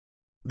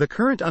The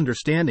current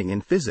understanding in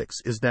physics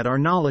is that our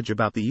knowledge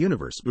about the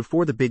universe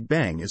before the Big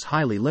Bang is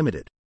highly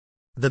limited.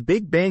 The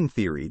Big Bang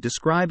theory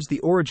describes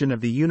the origin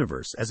of the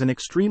universe as an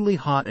extremely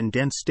hot and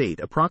dense state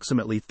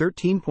approximately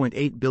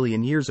 13.8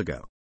 billion years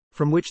ago,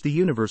 from which the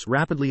universe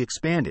rapidly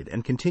expanded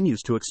and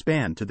continues to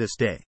expand to this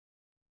day.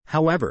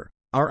 However,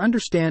 our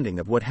understanding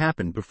of what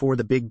happened before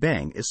the Big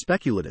Bang is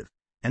speculative,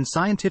 and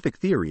scientific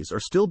theories are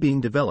still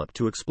being developed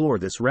to explore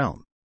this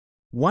realm.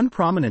 One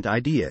prominent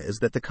idea is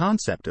that the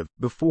concept of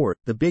before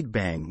the Big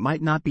Bang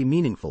might not be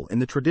meaningful in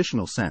the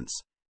traditional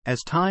sense,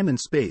 as time and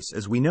space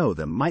as we know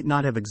them might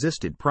not have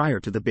existed prior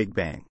to the Big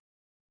Bang.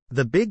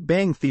 The Big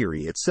Bang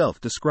theory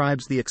itself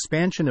describes the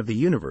expansion of the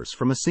universe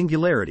from a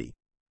singularity,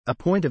 a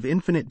point of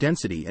infinite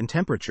density and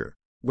temperature,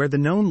 where the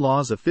known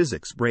laws of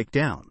physics break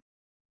down.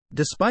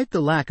 Despite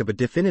the lack of a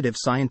definitive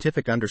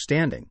scientific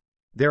understanding,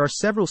 there are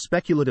several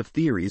speculative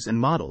theories and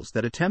models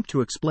that attempt to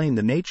explain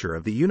the nature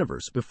of the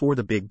universe before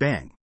the Big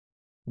Bang.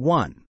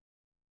 1.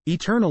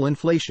 Eternal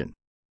inflation.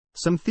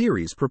 Some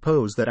theories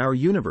propose that our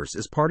universe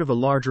is part of a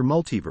larger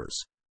multiverse,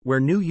 where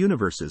new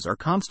universes are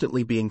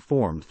constantly being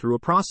formed through a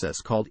process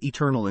called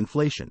eternal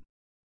inflation.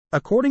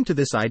 According to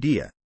this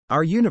idea,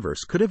 our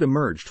universe could have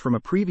emerged from a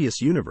previous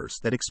universe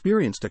that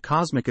experienced a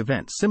cosmic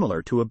event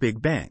similar to a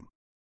Big Bang.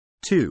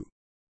 2.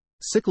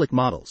 Cyclic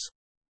models.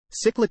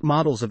 Cyclic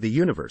models of the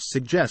universe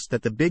suggest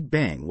that the Big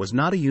Bang was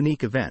not a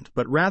unique event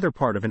but rather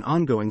part of an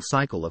ongoing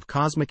cycle of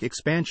cosmic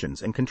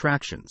expansions and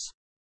contractions.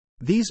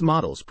 These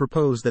models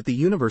propose that the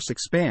universe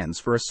expands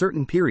for a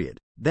certain period,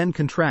 then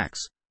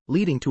contracts,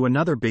 leading to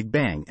another Big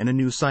Bang and a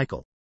new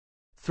cycle.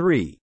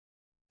 3.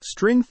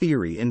 String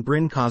theory in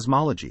brane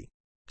cosmology.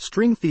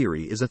 String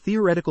theory is a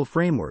theoretical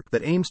framework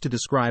that aims to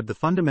describe the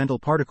fundamental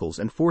particles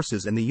and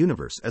forces in the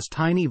universe as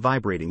tiny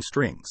vibrating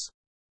strings.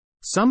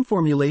 Some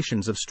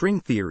formulations of string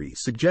theory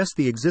suggest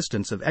the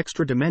existence of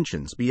extra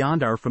dimensions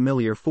beyond our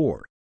familiar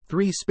 4,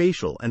 3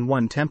 spatial and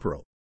 1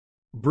 temporal.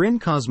 Brane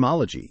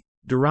cosmology,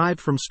 derived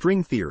from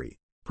string theory,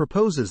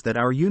 proposes that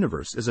our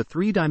universe is a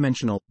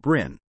three-dimensional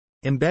brane,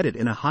 embedded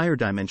in a higher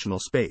dimensional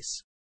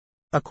space.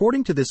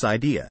 According to this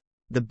idea,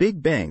 the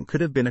Big Bang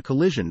could have been a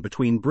collision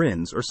between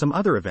branes or some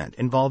other event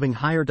involving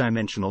higher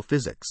dimensional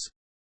physics.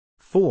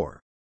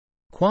 4.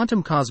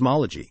 Quantum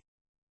cosmology.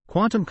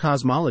 Quantum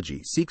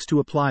cosmology seeks to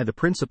apply the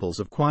principles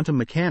of quantum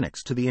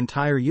mechanics to the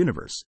entire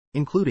universe,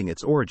 including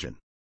its origin.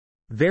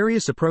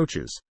 Various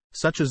approaches,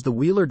 such as the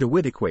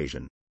Wheeler-DeWitt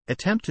equation,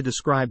 attempt to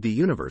describe the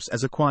universe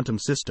as a quantum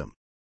system.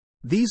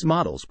 These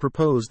models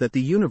propose that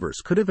the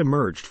universe could have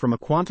emerged from a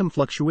quantum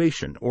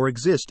fluctuation or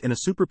exist in a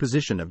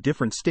superposition of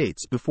different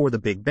states before the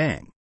Big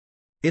Bang.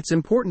 It's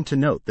important to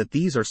note that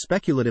these are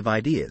speculative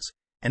ideas,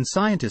 and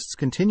scientists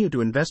continue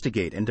to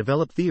investigate and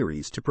develop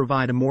theories to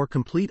provide a more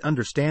complete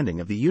understanding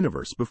of the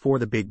universe before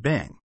the Big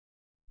Bang.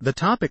 The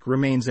topic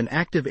remains an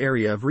active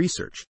area of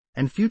research,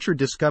 and future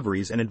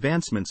discoveries and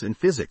advancements in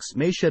physics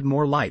may shed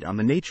more light on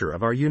the nature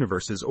of our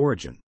universe's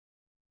origin.